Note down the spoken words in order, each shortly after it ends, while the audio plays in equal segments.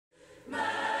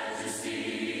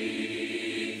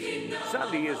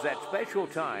Sunday is that special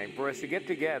time for us to get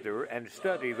together and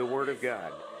study the Word of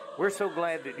God. We're so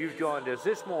glad that you've joined us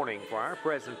this morning for our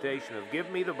presentation of Give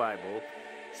Me the Bible.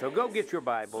 So go get your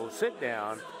Bible, sit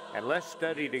down, and let's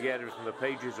study together from the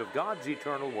pages of God's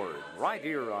eternal Word, right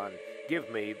here on Give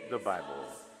Me the Bible.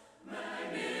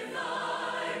 Magnify,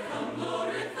 come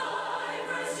glorify,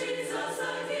 Christ Jesus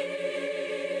the King.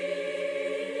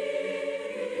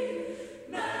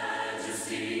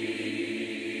 Majesty,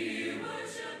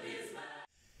 worship His majesty.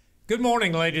 Good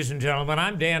morning, ladies and gentlemen.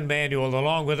 I'm Dan Manuel,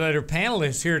 along with other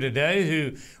panelists here today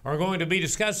who are going to be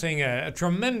discussing a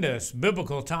tremendous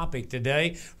biblical topic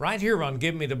today, right here on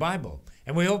Give Me the Bible.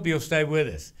 And we hope you'll stay with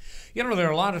us. You know, there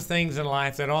are a lot of things in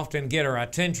life that often get our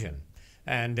attention.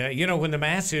 And, when the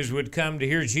masses would come to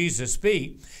hear Jesus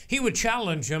speak, he would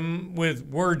challenge them with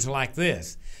words like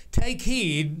this: take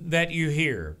heed that you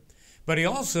hear. But he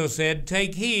also said,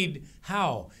 take heed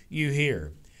how you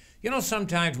hear. You know,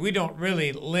 sometimes we don't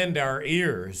really lend our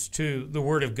ears to the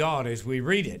Word of God as we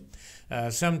read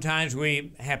it. Sometimes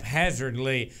we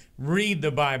haphazardly read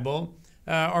the Bible,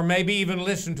 or maybe even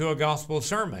listen to a gospel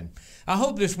sermon. I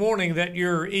hope this morning that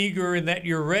you're eager and that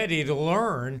you're ready to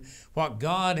learn what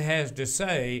God has to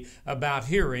say about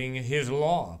hearing His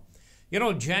law. You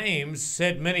know, James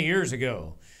said many years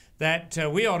ago that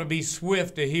we ought to be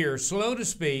swift to hear, slow to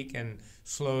speak, and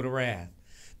slow to wrath.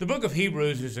 The book of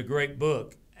Hebrews is a great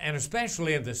book. And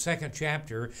especially in the second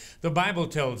chapter, the Bible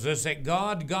tells us that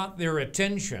God got their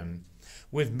attention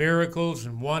with miracles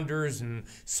and wonders and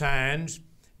signs.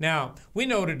 Now, we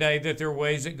know today that there are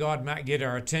ways that God might get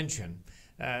our attention.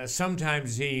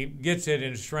 Sometimes He gets it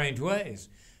in strange ways.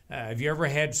 Have you ever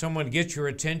had someone get your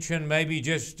attention, maybe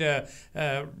just out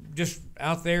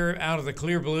there, out of the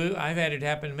clear blue? I've had it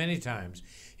happen many times.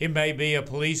 It may be a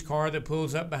police car that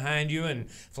pulls up behind you and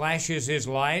flashes his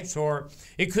lights, or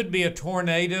it could be a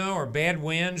tornado or bad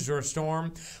winds or a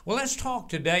storm. Well, let's talk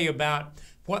today about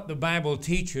what the Bible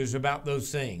teaches about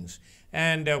those things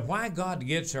and why God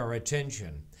gets our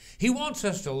attention. He wants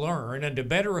us to learn and to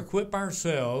better equip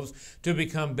ourselves to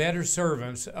become better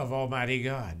servants of Almighty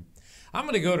God. I'm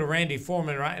going to go to Randy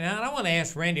Foreman right now, and I want to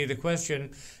ask Randy the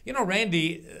question. You know,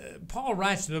 Randy, Paul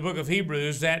writes in the book of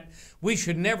Hebrews that we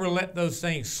should never let those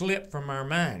things slip from our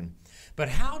mind. But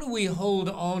how do we hold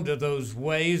on to those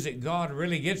ways that God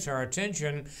really gets our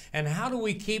attention, and how do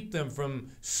we keep them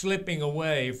from slipping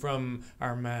away from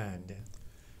our mind?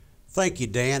 Thank you,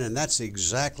 Dan, and that's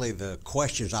exactly the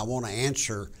questions I want to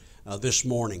answer this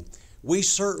morning. We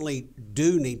certainly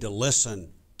do need to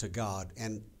listen to God,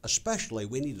 and especially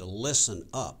we need to listen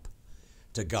up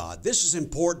to God. This is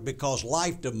important because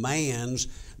life demands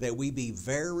that we be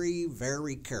very,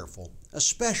 very careful,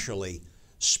 especially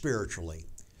spiritually.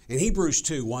 In Hebrews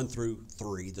 2, 1 through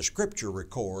 3, the Scripture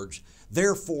records,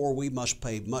 "Therefore we must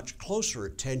pay much closer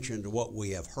attention to what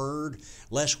we have heard,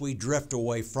 lest we drift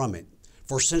away from it.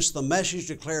 For since the message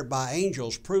declared by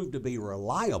angels proved to be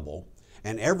reliable,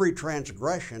 and every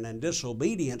transgression and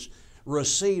disobedience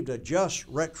received a just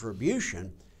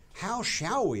retribution, how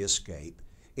shall we escape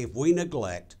if we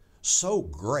neglect so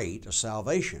great a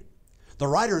salvation?" The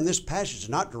writer in this passage is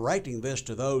not directing this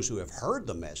to those who have heard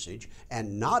the message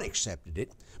and not accepted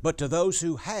it, but to those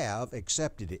who have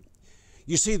accepted it.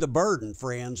 You see, the burden,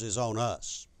 friends, is on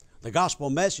us. The gospel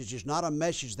message is not a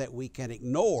message that we can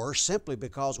ignore simply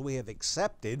because we have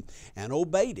accepted and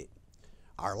obeyed it.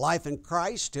 Our life in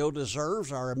Christ still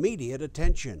deserves our immediate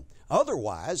attention.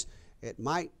 Otherwise, it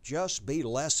might just be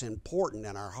less important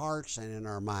in our hearts and in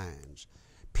our minds.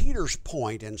 Peter's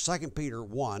point in 2 Peter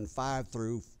 1, 5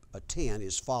 through 10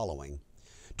 is following: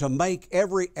 to make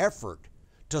every effort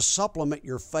to supplement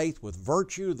your faith with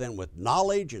virtue, then with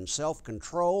knowledge and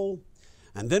self-control,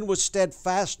 and then with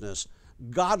steadfastness,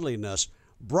 godliness,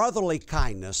 brotherly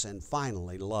kindness, and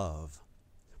finally love.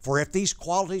 For if these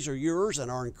qualities are yours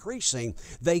and are increasing,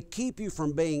 they keep you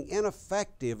from being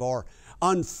ineffective or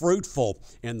unfruitful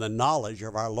in the knowledge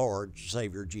of our Lord and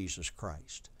Savior Jesus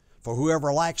Christ. For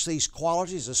whoever lacks these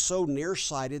qualities is so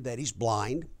nearsighted that he's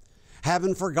blind,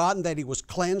 having forgotten that he was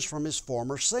cleansed from his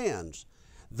former sins.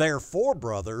 Therefore,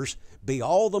 brothers, be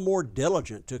all the more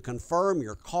diligent to confirm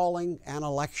your calling and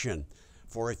election.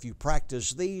 For if you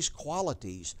practice these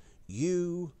qualities,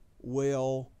 you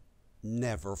will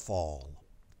never fall.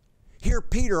 Here,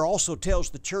 Peter also tells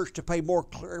the church to pay more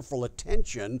careful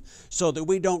attention so that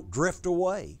we don't drift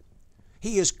away.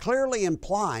 He is clearly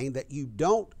implying that you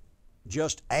don't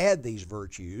just add these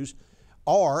virtues,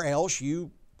 or else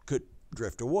you could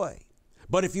drift away.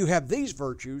 But if you have these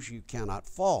virtues, you cannot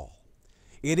fall.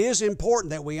 It is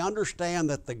important that we understand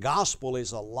that the gospel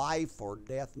is a life or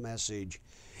death message.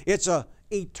 It's an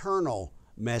eternal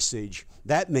message.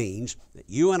 That means that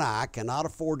you and I cannot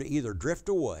afford to either drift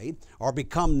away or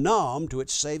become numb to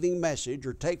its saving message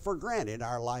or take for granted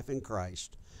our life in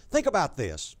Christ. Think about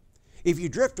this. If you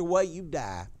drift away, you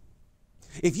die.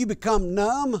 If you become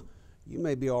numb, you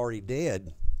may be already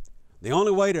dead. The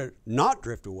only way to not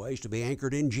drift away is to be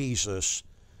anchored in Jesus.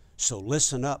 So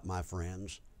listen up, my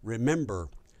friends. Remember,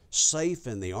 safe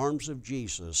in the arms of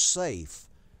Jesus, safe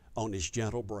on His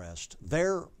gentle breast.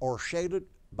 There, o'ershadowed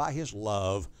by His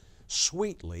love,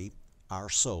 sweetly our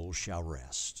souls shall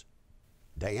rest.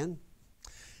 Dan?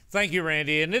 Thank you,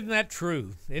 Randy. And isn't that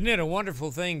true? Isn't it a wonderful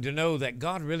thing to know that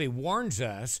God really warns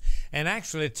us and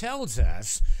actually tells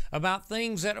us about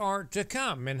things that are to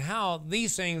come and how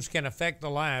these things can affect the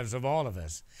lives of all of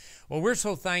us? Well, we're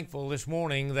so thankful this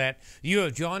morning that you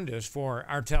have joined us for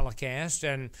our telecast,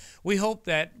 and we hope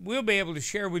that we'll be able to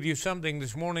share with you something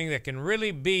this morning that can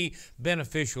really be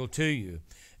beneficial to you,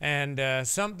 and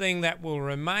something that will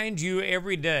remind you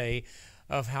every day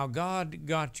of how God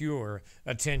got your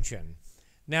attention.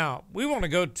 Now, we want to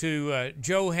go to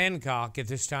Joe Hancock at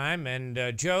this time.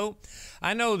 And Joe,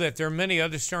 I know that there are many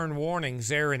other stern warnings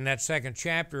there in that second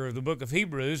chapter of the book of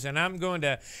Hebrews, and I'm going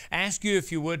to ask you,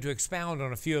 if you would, to expound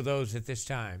on a few of those at this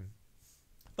time.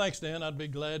 Thanks, Dan. I'd be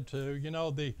glad to. You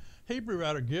know, the Hebrew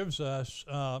writer gives us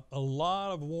a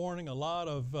lot of warning, a lot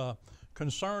of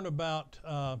concern about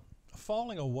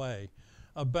falling away,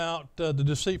 about the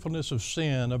deceitfulness of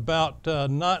sin, about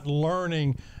not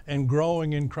learning and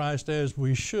growing in Christ as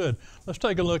we should. Let's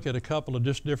take a look at a couple of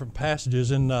just different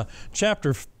passages. In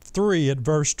chapter 3 at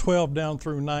verse 12 down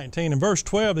through 19. In verse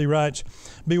 12 he writes,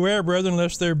 "Beware, brethren,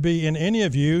 lest there be in any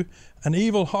of you an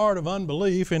evil heart of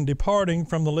unbelief in departing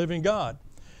from the living God."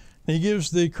 And he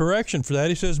gives the correction for that.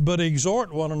 He says, "But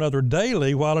exhort one another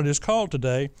daily while it is called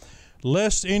today,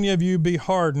 lest any of you be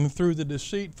hardened through the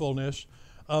deceitfulness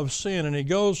of sin." And he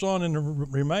goes on in the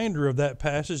remainder of that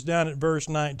passage down at verse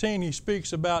 19. He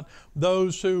speaks about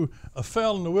those who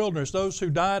fell in the wilderness, those who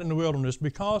died in the wilderness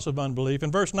because of unbelief. In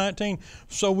verse 19,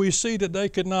 "So we see that they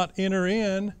could not enter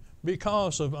in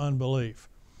because of unbelief."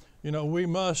 You know, we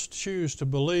must choose to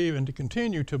believe and to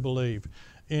continue to believe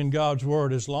in God's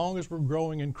Word as long as we're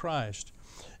growing in Christ.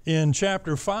 In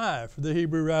chapter 5, the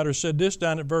Hebrew writer said this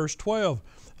down at verse 12,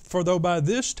 "For though by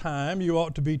this time you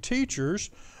ought to be teachers,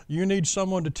 you need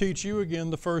someone to teach you again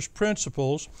the first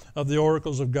principles of the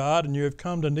oracles of God, and you have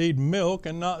come to need milk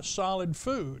and not solid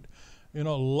food." You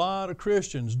know, a lot of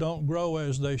Christians don't grow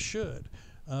as they should.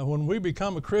 When we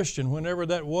become a Christian, whenever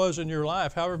that was in your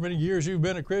life, however many years you've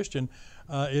been a Christian,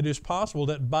 it is possible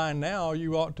that by now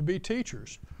you ought to be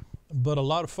teachers. But a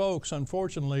lot of folks,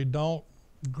 unfortunately, don't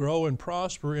grow and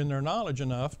prosper in their knowledge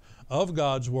enough of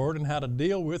God's Word and how to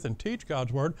deal with and teach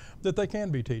God's Word that they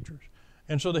can be teachers.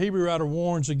 And so the Hebrew writer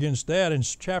warns against that in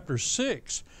chapter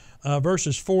 6,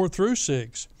 verses 4 through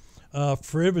 6.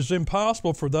 "For it was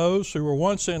impossible for those who were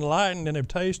once enlightened and have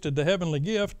tasted the heavenly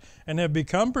gift and have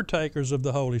become partakers of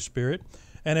the Holy Spirit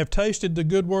and have tasted the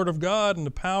good word of God and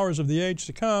the powers of the age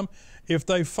to come, if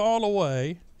they fall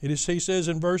away," he says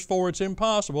in verse 4, it's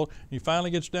impossible. He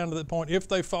finally gets down to that point, "if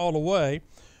they fall away,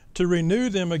 to renew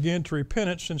them again to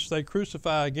repentance, since they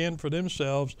crucify again for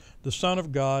themselves the Son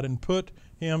of God and put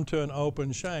Him to an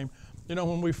open shame." You know,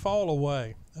 when we fall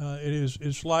away,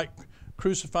 it's like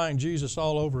crucifying Jesus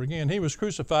all over again. He was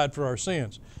crucified for our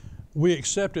sins. We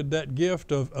accepted that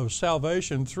gift of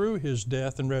salvation through His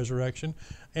death and resurrection,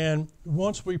 and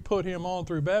once we put Him on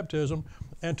through baptism,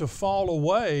 and to fall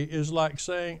away is like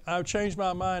saying, "I've changed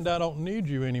my mind, I don't need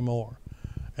you anymore."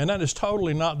 And that is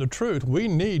totally not the truth. We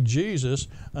need Jesus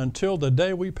until the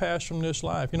day we pass from this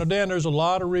life. You know, Dan, there's a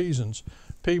lot of reasons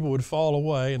people would fall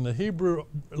away, and the Hebrew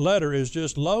letter is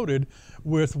just loaded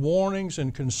with warnings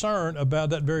and concern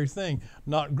about that very thing.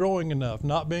 Not growing enough,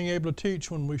 not being able to teach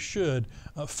when we should,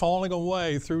 falling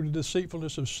away through the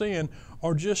deceitfulness of sin,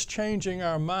 or just changing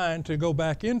our mind to go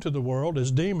back into the world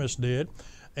as Demas did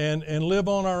and live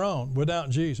on our own without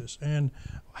Jesus. And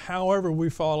however we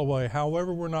fall away,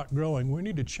 however we're not growing, we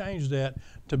need to change that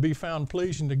to be found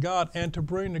pleasing to God and to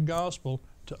bring the gospel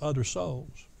to other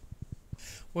souls.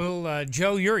 Well,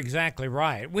 Joe, you're exactly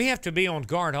right. We have to be on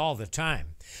guard all the time.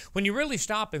 When you really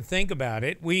stop and think about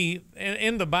it,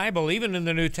 in the Bible, even in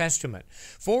the New Testament,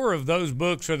 4 of those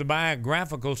books are the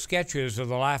biographical sketches of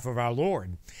the life of our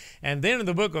Lord. And then in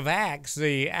the book of Acts,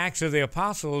 the Acts of the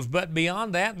Apostles, but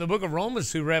beyond that, in the book of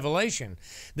Romans through Revelation,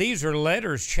 these are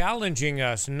letters challenging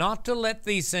us not to let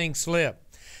these things slip,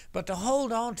 but to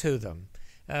hold on to them.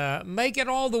 Make it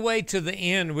all the way to the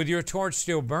end with your torch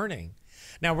still burning.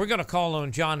 Now, we're going to call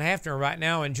on John Hafner right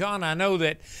now. And John, I know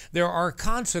that there are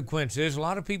consequences. A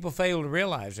lot of people fail to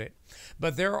realize it.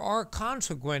 But there are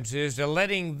consequences to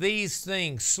letting these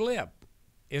things slip.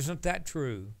 Isn't that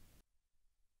true?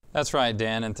 That's right,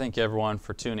 Dan, and thank you everyone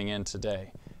for tuning in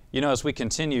today. You know, as we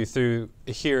continue through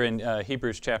here in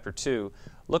Hebrews chapter 2,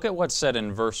 look at what's said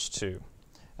in verse 2.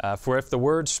 For if the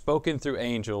word spoken through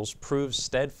angels proves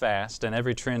steadfast, and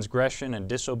every transgression and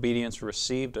disobedience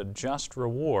received a just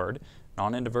reward,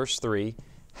 on into verse 3,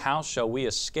 how shall we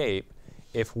escape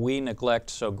if we neglect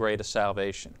so great a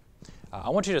salvation? I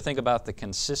want you to think about the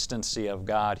consistency of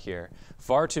God here.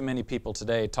 Far too many people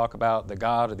today talk about the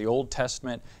God of the Old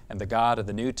Testament and the God of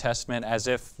the New Testament as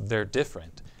if they're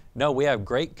different. No, we have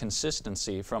great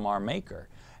consistency from our Maker.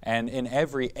 And in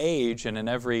every age and in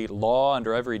every law,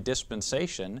 under every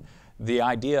dispensation, the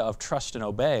idea of trust and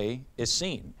obey is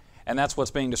seen. And that's what's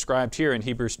being described here in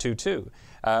Hebrews 2:2.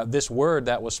 This word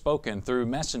that was spoken through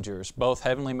messengers, both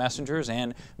heavenly messengers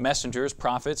and messengers,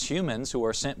 prophets, humans who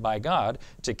are sent by God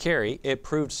to carry, it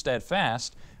proved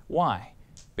steadfast. Why?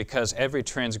 Because every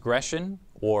transgression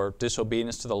or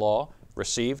disobedience to the law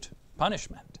received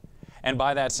punishment. And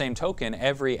by that same token,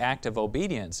 every act of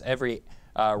obedience, every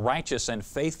righteous and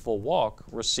faithful walk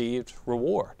received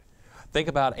reward. Think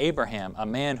about Abraham, a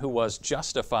man who was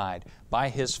justified by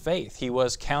his faith. He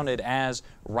was counted as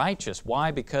righteous.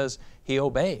 Why? Because he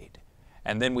obeyed.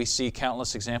 And then we see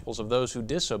countless examples of those who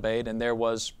disobeyed, and there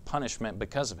was punishment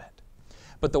because of it.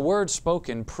 But the word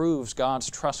spoken proves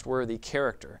God's trustworthy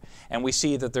character. And we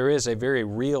see that there is a very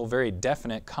real, very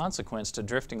definite consequence to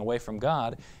drifting away from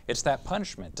God. It's that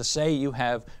punishment, to say you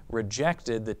have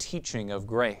rejected the teaching of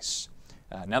grace.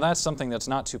 Now that's something that's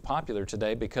not too popular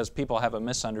today because people have a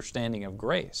misunderstanding of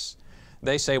grace.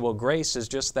 They say, well, grace is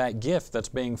just that gift that's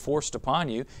being forced upon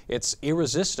you. It's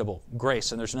irresistible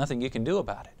grace, and there's nothing you can do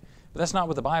about it. But that's not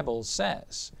what the Bible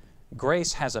says.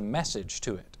 Grace has a message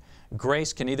to it.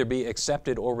 Grace can either be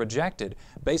accepted or rejected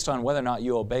based on whether or not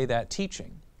you obey that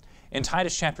teaching. In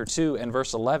Titus chapter 2 and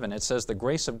verse 11, it says, the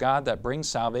grace of God that brings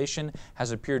salvation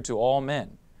has appeared to all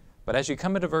men. But as you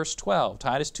come into verse 12,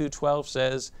 Titus 2:12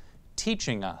 says,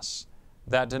 teaching us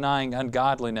that denying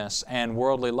ungodliness and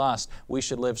worldly lust, we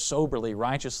should live soberly,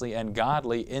 righteously, and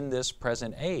godly in this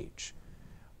present age.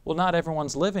 Well, not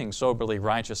everyone's living soberly,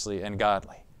 righteously, and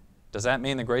godly. Does that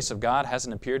mean the grace of God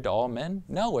hasn't appeared to all men?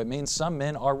 No, it means some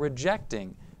men are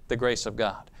rejecting the grace of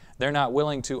God. They're not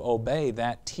willing to obey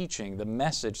that teaching, the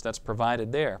message that's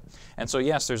provided there. And so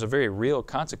yes, there's a very real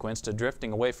consequence to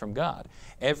drifting away from God.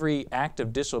 Every act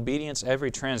of disobedience,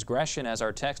 every transgression, as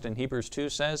our text in Hebrews 2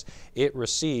 says, it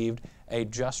received a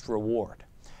just reward.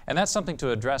 And that's something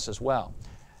to address as well.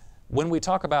 When we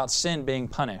talk about sin being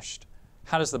punished,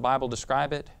 how does the Bible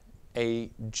describe it?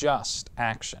 A just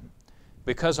action.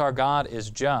 Because our God is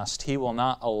just, He will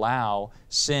not allow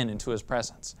sin into His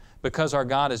presence. Because our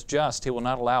God is just, He will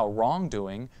not allow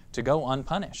wrongdoing to go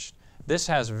unpunished. This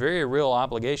has very real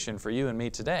obligation for you and me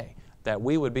today, that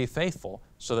we would be faithful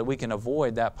so that we can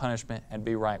avoid that punishment and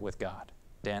be right with God.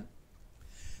 Dan?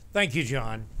 Thank you,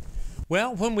 John.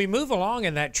 Well, when we move along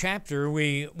in that chapter,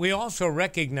 we also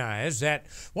recognize that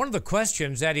one of the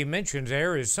questions that he mentions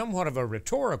there is somewhat of a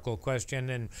rhetorical question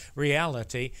in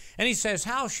reality. And he says,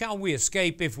 how shall we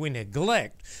escape if we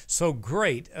neglect so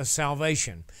great a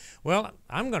salvation? Well,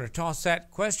 I'm going to toss that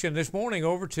question this morning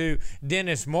over to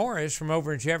Dennis Morris from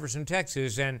over in Jefferson,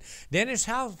 Texas. And Dennis,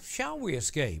 how shall we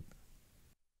escape?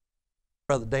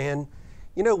 Brother Dan,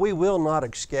 you know, we will not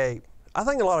escape. I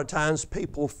think a lot of times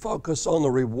people focus on the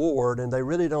reward and they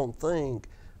really don't think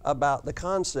about the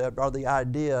concept or the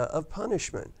idea of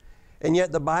punishment. And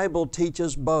yet the Bible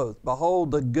teaches both.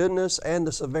 Behold the goodness and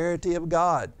the severity of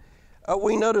God.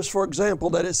 We notice, for example,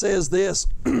 that it says this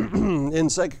in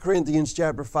 2 Corinthians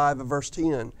chapter 5 and verse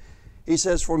 10. He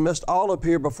says, for we must all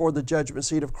appear before the judgment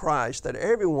seat of Christ, that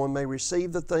everyone may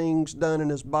receive the things done in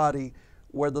his body,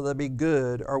 whether they be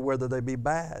good or whether they be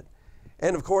bad.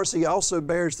 And of course, he also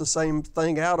bears the same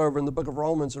thing out over in the book of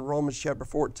Romans, in Romans chapter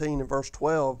 14 and verse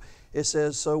 12. It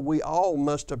says, so we all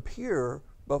must appear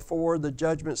before the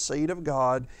judgment seat of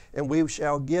God, and we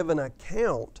shall give an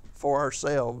account for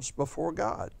ourselves before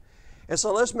God. And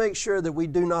so let's make sure that we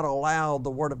do not allow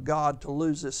the Word of God to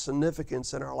lose its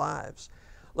significance in our lives.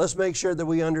 Let's make sure that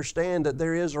we understand that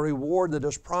there is a reward that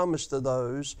is promised to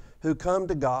those who come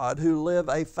to God, who live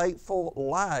a faithful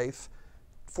life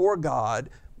for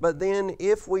God. But then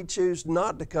if we choose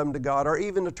not to come to God or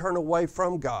even to turn away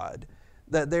from God,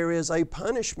 that there is a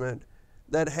punishment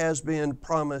that has been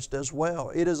promised as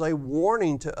well. It is a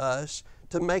warning to us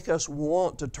to make us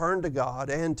want to turn to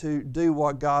God and to do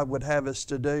what God would have us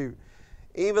to do.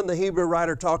 Even the Hebrew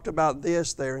writer talked about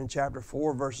this there in chapter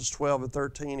 4, verses 12 and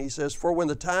 13. He says, "For when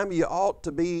the time you ought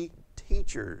to be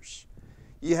teachers,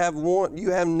 you have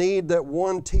need that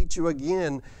one teach you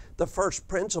again the first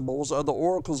principles of the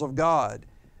oracles of God."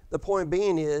 The point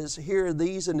being is, here are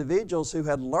these individuals who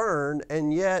had learned,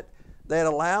 and yet they had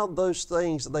allowed those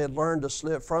things that they had learned to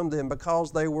slip from them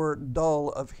because they were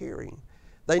dull of hearing.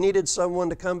 They needed someone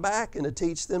to come back and to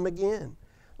teach them again.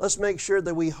 Let's make sure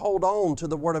that we hold on to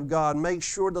the Word of God, make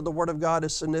sure that the Word of God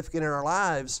is significant in our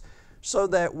lives, so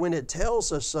that when it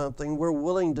tells us something, we're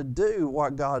willing to do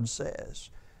what God says,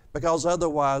 because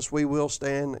otherwise we will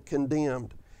stand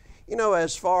condemned. You know,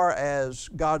 as far as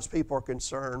God's people are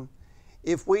concerned,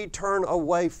 if we turn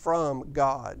away from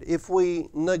God, if we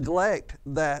neglect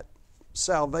that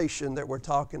salvation that we're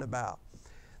talking about,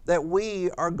 that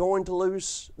we are going to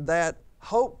lose that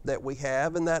hope that we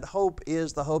have, and that hope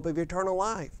is the hope of eternal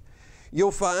life. You'll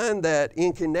find that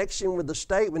in connection with the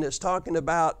statement, it's talking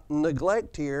about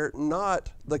neglect here,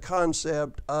 not the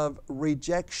concept of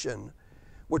rejection.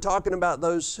 We're talking about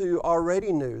those who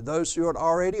already knew, those who had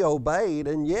already obeyed,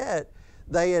 and yet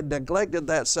they had neglected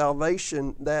that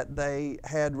salvation that they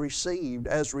had received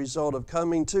as a result of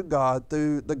coming to God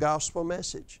through the gospel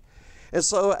message. And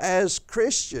so as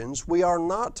Christians, we are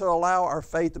not to allow our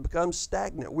faith to become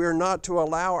stagnant. We are not to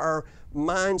allow our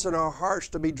minds and our hearts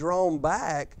to be drawn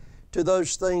back to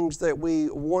those things that we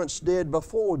once did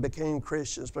before we became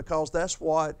Christians, because that's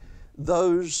what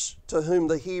those to whom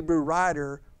the Hebrew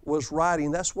writer was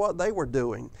writing, that's what they were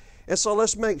doing. And so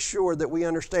let's make sure that we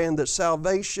understand that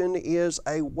salvation is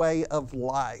a way of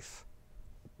life.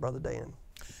 Brother Dan.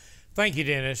 Thank you,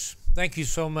 Dennis. Thank you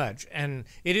so much. And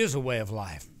it is a way of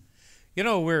life. You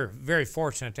know, we're very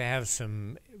fortunate to have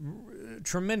some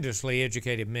tremendously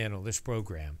educated men on this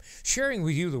program, sharing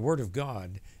with you the Word of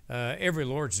God every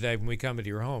Lord's Day when we come into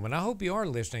your home. And I hope you are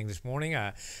listening this morning.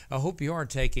 I hope you are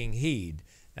taking heed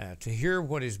to hear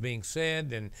what is being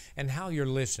said and how you're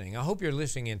listening. I hope you're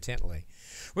listening intently.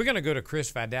 We're going to go to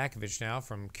Chris Vidakovich now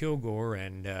from Kilgore.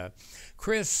 And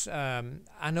Chris,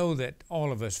 I know that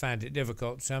all of us find it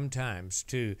difficult sometimes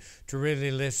to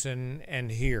really listen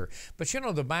and hear. But you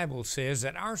know, the Bible says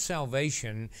that our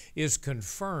salvation is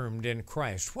confirmed in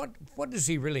Christ. What does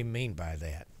he really mean by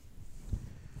that?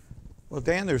 Well,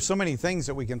 Dan, there's so many things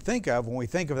that we can think of when we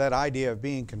think of that idea of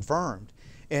being confirmed.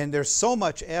 And there's so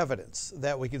much evidence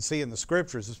that we can see in the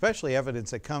Scriptures, especially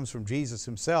evidence that comes from Jesus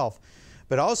himself,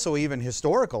 but also even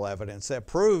historical evidence that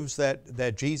proves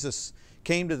that Jesus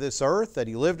came to this earth, that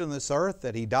he lived on this earth,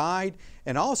 that he died,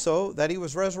 and also that he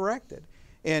was resurrected.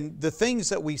 And the things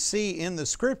that we see in the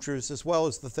Scriptures, as well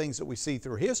as the things that we see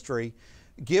through history,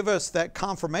 give us that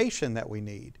confirmation that we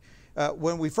need.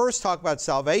 When we first talk about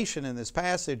salvation in this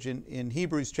passage in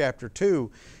Hebrews chapter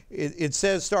 2, it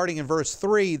says, starting in verse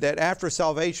 3, that after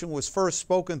salvation was first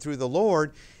spoken through the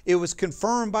Lord, it was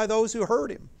confirmed by those who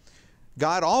heard him.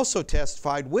 God also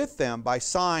testified with them by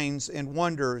signs and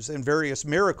wonders and various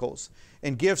miracles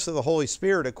and gifts of the Holy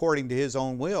Spirit according to his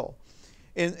own will.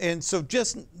 And so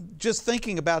just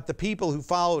thinking about the people who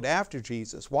followed after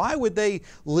Jesus, why would they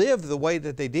live the way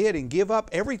that they did and give up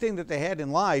everything that they had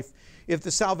in life if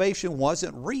the salvation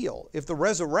wasn't real, if the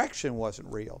resurrection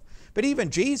wasn't real? But even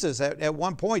Jesus, at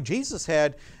one point, Jesus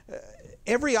had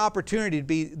every opportunity to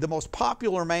be the most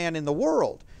popular man in the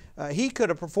world. He could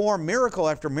have performed miracle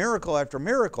after miracle after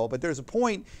miracle, but there's a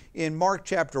point in Mark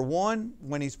chapter 1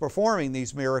 when he's performing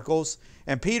these miracles,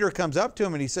 and Peter comes up to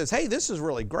him and he says, "Hey, this is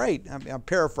really great." I'm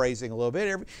paraphrasing a little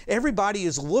bit. Everybody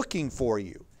is looking for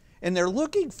you, and they're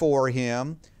looking for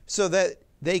him so that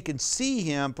they can see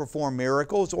him perform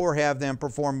miracles or have them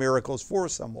perform miracles for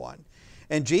someone.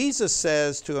 And Jesus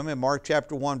says to him in Mark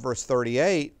chapter 1 verse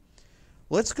 38,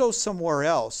 "Let's go somewhere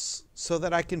else so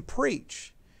that I can preach.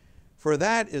 For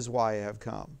that is why I have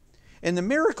come." And the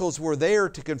miracles were there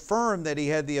to confirm that he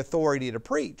had the authority to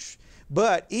preach.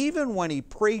 But even when he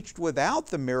preached without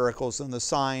the miracles and the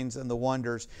signs and the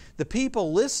wonders, the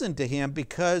people listened to him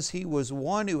because he was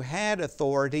one who had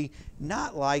authority,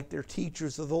 not like their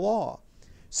teachers of the law.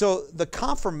 So the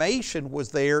confirmation was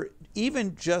there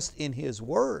even just in his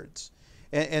words.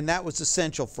 And that was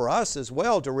essential for us as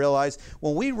well to realize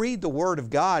when we read the Word of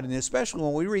God, and especially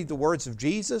when we read the words of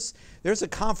Jesus, there's a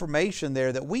confirmation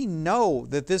there that we know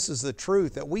that this is the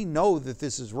truth, that we know that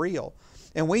this is real.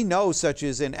 And we know, such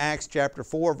as in Acts chapter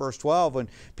 4, verse 12, when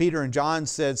Peter and John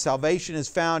said, "Salvation is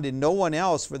found in no one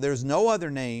else, for there's no other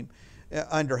name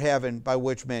under heaven by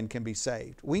which men can be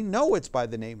saved." We know it's by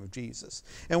the name of Jesus.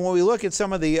 And when we look at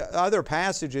some of the other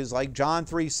passages like John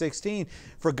 3:16,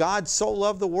 "For God so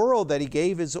loved the world that he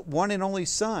gave his one and only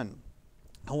Son,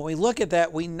 And when we look at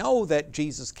that, we know that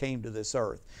Jesus came to this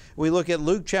earth. We look at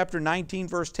Luke chapter 19,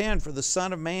 verse 10, for the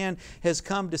Son of Man has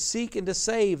come to seek and to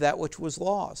save that which was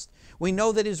lost. We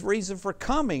know that His reason for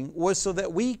coming was so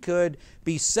that we could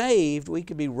be saved, we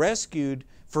could be rescued,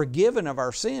 forgiven of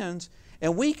our sins,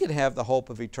 and we could have the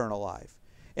hope of eternal life.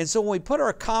 And so when we put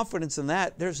our confidence in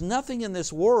that, there's nothing in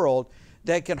this world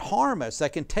that can harm us,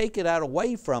 that can take it out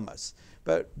away from us.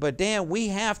 But Dan, we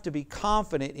have to be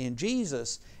confident in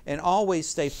Jesus and always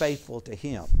stay faithful to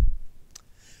Him.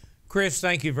 Chris,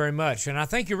 thank you very much. And I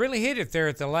think you really hit it there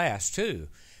at the last, too.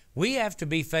 We have to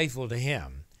be faithful to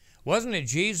Him. Wasn't it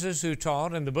Jesus who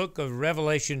taught in the book of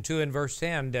Revelation 2 and verse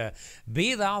 10,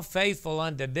 "Be thou faithful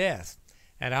unto death,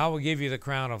 and I will give you the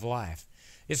crown of life."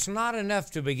 It's not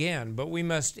enough to begin, but we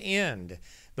must end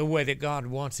the way that God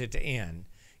wants it to end.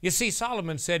 You see,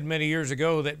 Solomon said many years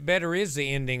ago that better is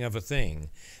the ending of a thing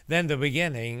than the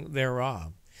beginning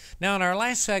thereof. Now, in our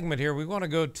last segment here, we want to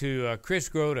go to Chris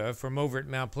Grota from over at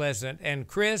Mount Pleasant. And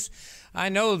Chris, I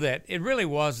know that it really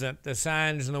wasn't the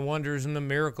signs and the wonders and the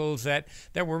miracles that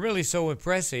were really so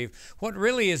impressive. What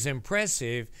really is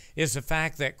impressive is the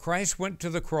fact that Christ went to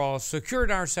the cross,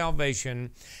 secured our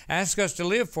salvation, asked us to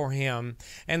live for Him,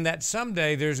 and that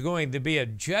someday there's going to be a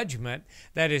judgment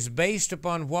that is based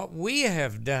upon what we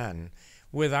have done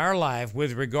with our life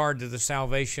with regard to the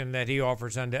salvation that He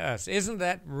offers unto us. Isn't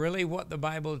that really what the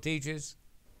Bible teaches?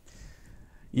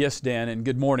 Yes, Dan, and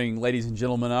good morning, ladies and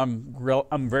gentlemen.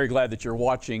 I'm very glad that you're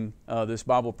watching this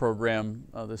Bible program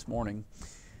this morning.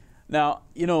 Now,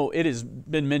 you know, it has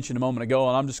been mentioned a moment ago,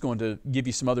 and I'm just going to give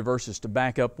you some other verses to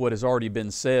back up what has already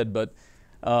been said, but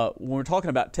when we're talking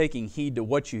about taking heed to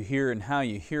what you hear and how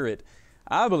you hear it,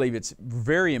 I believe it's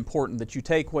very important that you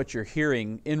take what you're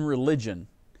hearing in religion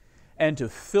and to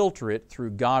filter it through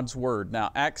God's Word.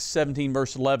 Now, Acts 17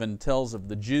 verse 11 tells of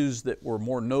the Jews that were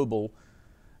more noble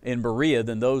in Berea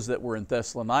than those that were in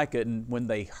Thessalonica, and when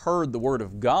they heard the Word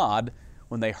of God,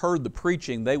 when they heard the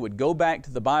preaching, they would go back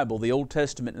to the Bible, the Old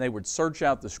Testament, and they would search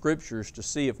out the Scriptures to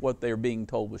see if what they were being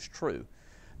told was true.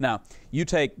 Now, you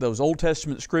take those Old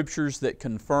Testament Scriptures that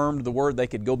confirmed the Word, they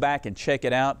could go back and check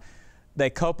it out. They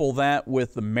couple that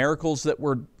with the miracles that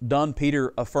were done.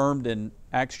 Peter affirmed in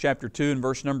Acts chapter 2 and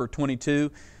verse number 22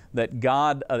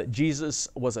 that Jesus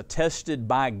was attested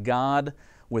by God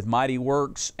with mighty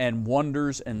works and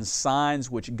wonders and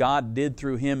signs which God did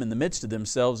through Him in the midst of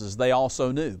themselves, as they also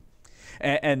knew.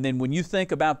 And then when you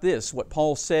think about this, what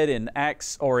Paul said in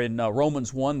Acts or in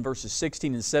Romans 1 verses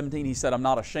 16 and 17, he said, "I'm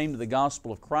not ashamed of the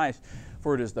gospel of Christ,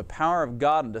 for it is the power of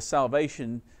God unto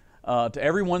salvation to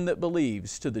everyone that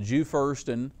believes, to the Jew first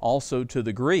and also to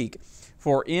the Greek.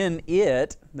 For in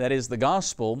it," that is the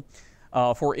gospel,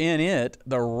 "for in it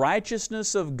the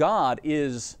righteousness of God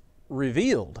is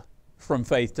revealed from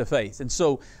faith to faith." And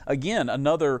so, again,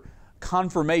 another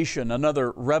confirmation,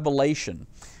 another revelation.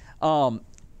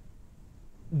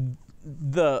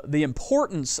 The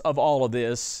importance of all of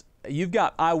this, you've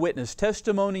got eyewitness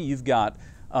testimony, you've got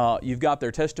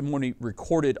their testimony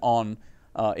recorded on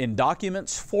in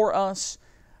documents for us.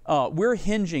 We're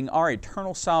hinging our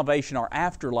eternal salvation, our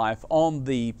afterlife, on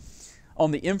the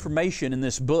information in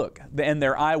this book and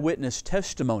their eyewitness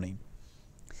testimony.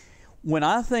 When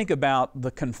I think about the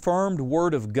confirmed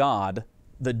Word of God,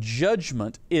 the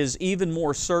judgment is even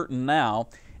more certain now,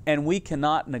 and we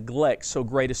cannot neglect so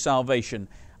great a salvation.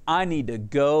 I need to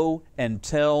go and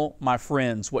tell my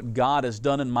friends what God has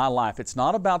done in my life. It's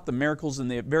not about the miracles and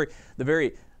the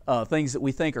very things that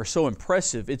we think are so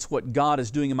impressive. It's what God is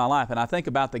doing in my life. And I think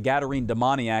about the Gadarene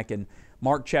demoniac in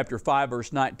Mark chapter 5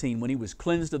 verse 19. When he was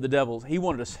cleansed of the devils, he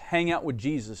wanted to hang out with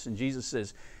Jesus, and Jesus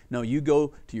says, "No, you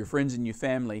go to your friends and your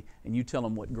family and you tell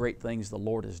them what great things the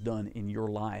Lord has done in your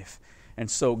life." And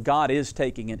so God is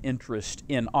taking an interest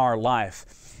in our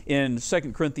life. In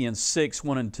 2 Corinthians 6,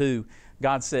 1 and 2,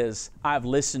 God says, "I've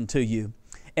listened to you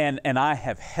and I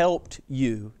have helped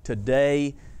you.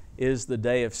 Today is the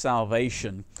day of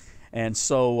salvation." And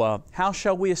so how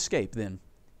shall we escape then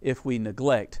if we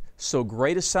neglect so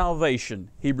great a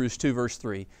salvation, Hebrews 2 verse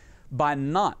 3, by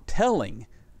not telling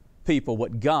people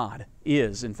what God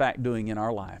is in fact doing in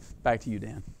our life? Back to you,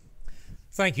 Dan.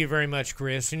 Thank you very much,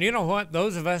 Chris. And you know what?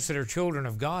 Those of us that are children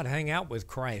of God hang out with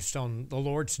Christ on the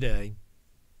Lord's Day.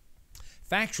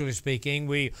 Factually speaking,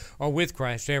 we are with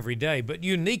Christ every day, but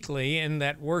uniquely in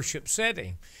that worship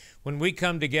setting, when we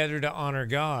come together to honor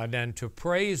God and to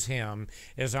praise Him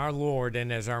as our Lord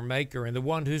and as our Maker and the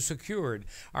one who secured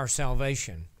our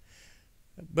salvation.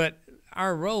 But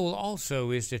our role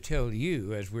also is to tell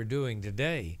you, as we're doing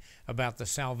today, about the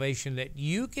salvation that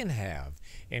you can have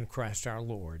in Christ our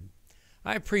Lord.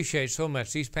 I appreciate so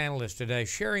much these panelists today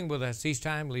sharing with us these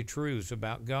timely truths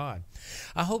about God.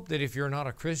 I hope that if you're not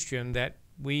a Christian, that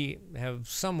we have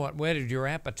somewhat whetted your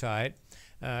appetite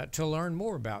to learn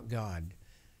more about God.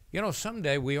 You know,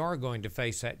 someday we are going to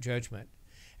face that judgment.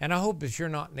 And I hope that you're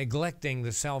not neglecting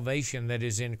the salvation that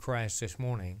is in Christ this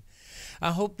morning.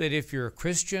 I hope that if you're a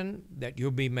Christian, that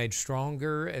you'll be made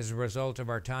stronger as a result of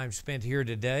our time spent here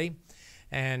today.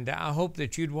 And I hope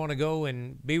that you'd want to go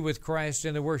and be with Christ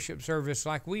in the worship service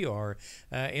like we are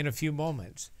in a few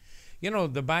moments. You know,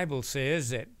 the Bible says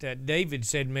that David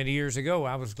said many years ago,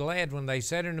 I was glad when they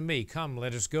said unto me, come,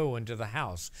 let us go into the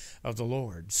house of the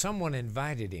Lord. Someone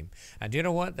invited him. And you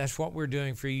know what? That's what we're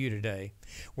doing for you today.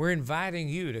 We're inviting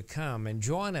you to come and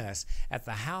join us at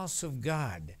the house of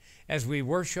God as we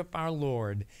worship our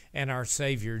Lord and our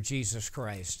Savior, Jesus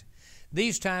Christ.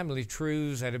 These timely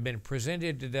truths that have been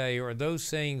presented today are those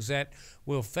things that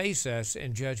will face us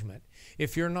in judgment.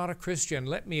 If you're not a Christian,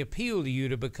 let me appeal to you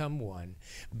to become one,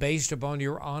 based upon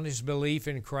your honest belief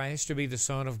in Christ to be the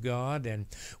Son of God, and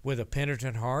with a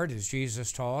penitent heart, as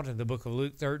Jesus taught in the book of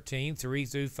Luke 13, 3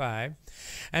 through 5,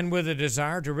 and with a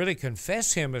desire to really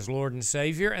confess Him as Lord and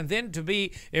Savior, and then to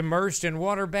be immersed in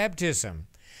water baptism,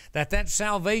 that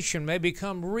salvation may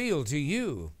become real to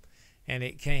you, and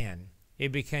it can.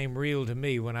 It became real to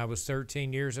me when I was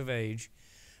 13 years of age.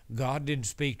 God didn't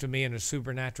speak to me in a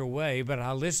supernatural way, but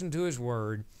I listened to His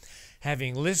Word.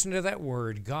 Having listened to that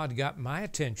Word, God got my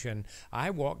attention.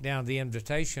 I walked down the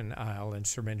invitation aisle and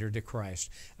surrendered to Christ.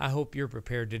 I hope you're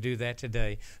prepared to do that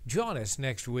today. Join us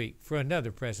next week for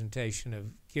another presentation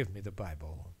of Give Me the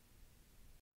Bible.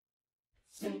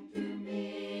 Sing to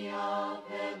me of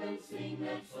heaven, sing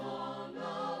that song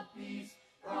of peace.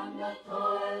 From the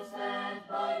toils that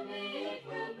bind me, it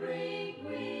will bring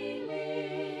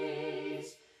release.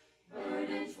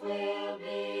 Burdens will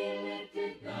be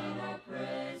lifted that are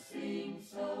pressing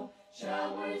so.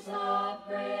 Showers of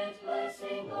great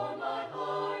blessing o'er my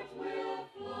heart will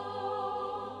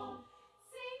flow.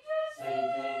 Sing to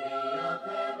me of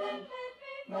heaven,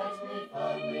 let me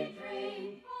fondly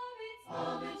dream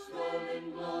of its golden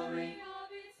glory,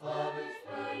 of its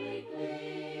pearly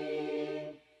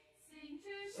gleam.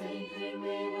 Sing to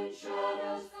me when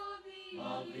shadows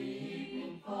of the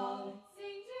evening fall.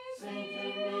 Sing to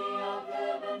me of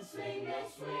heaven, sing the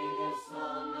sweetest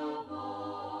song of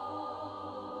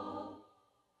all.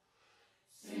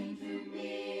 Sing to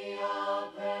me of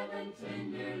heaven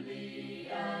tenderly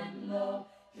and low,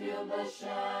 till the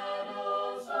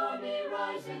shadows o'er me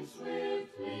rise and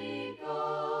swiftly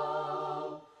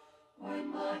go. When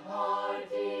my heart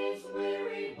is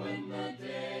weary, when the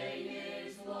day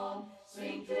is long,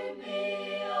 sing to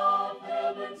me of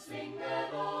heaven, sing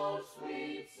that old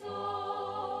sweet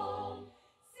song.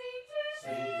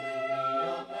 Sing to me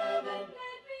of heaven,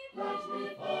 let me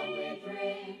fondly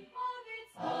dream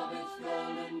of its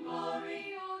golden glory,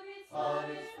 of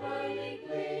its pearly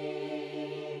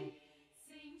gleam.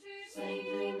 Sing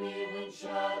to me when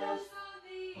shadows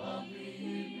of the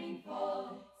evening fall.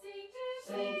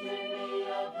 Sing to me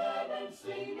of heaven,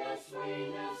 sing the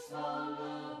sweetest song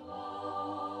of all.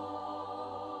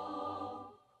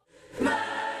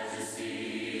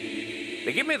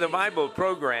 The Give Me the Bible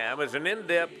program is an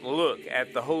in-depth look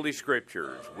at the Holy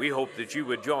Scriptures. We hope that you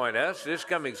would join us this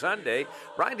coming Sunday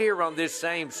right here on this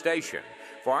same station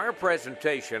for our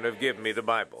presentation of Give Me the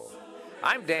Bible.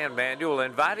 I'm Dan Manuel,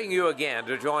 inviting you again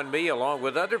to join me along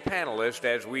with other panelists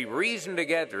as we reason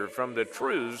together from the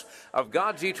truths of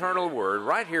God's eternal Word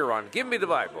right here on Give Me the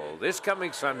Bible this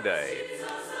coming Sunday.